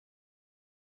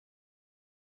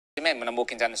Jimin when I'm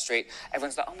walking down the street.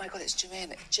 Everyone's like, oh my god, it's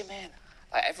Jimin, it's Jimin.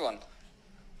 Like everyone,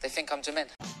 they think I'm Jimin.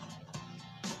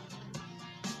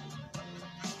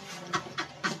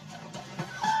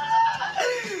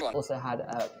 Also had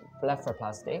a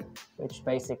blepharoplasty, which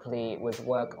basically was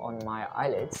work on my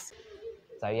eyelids.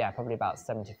 So yeah, probably about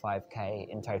 75k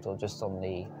in total just on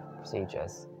the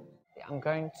procedures. I'm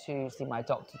going to see my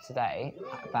doctor today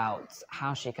about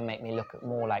how she can make me look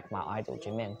more like my idol,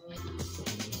 Jimin.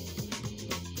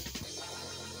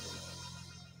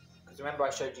 Because remember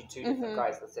I showed you two different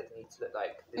guys that said need to look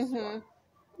like this one?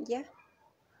 Yeah.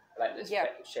 Like this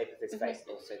shape of his face,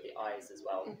 and also the eyes as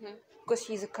well. Because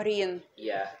he's a Korean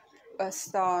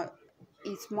star,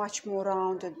 it's much more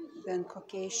rounded than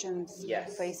Caucasians'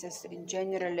 faces in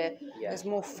general. There's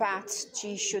more fat,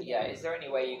 tissue. Yeah, is there any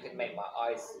way you could make my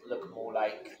eyes look more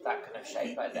like that kind of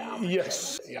shape, like that?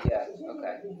 Yes. Yeah.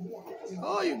 Okay.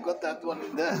 Oh, you got that one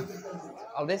in there.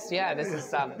 Oh, this is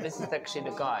actually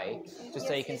the guy, just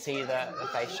so you can see the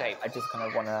face shape. I just kind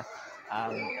of want to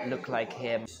look like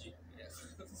him.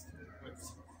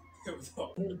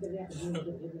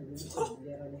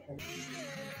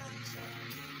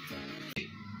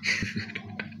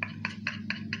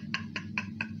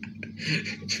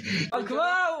 아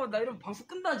그만! 나 이러면 방송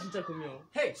끈다 진짜 그러면.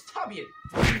 Hey, stop it!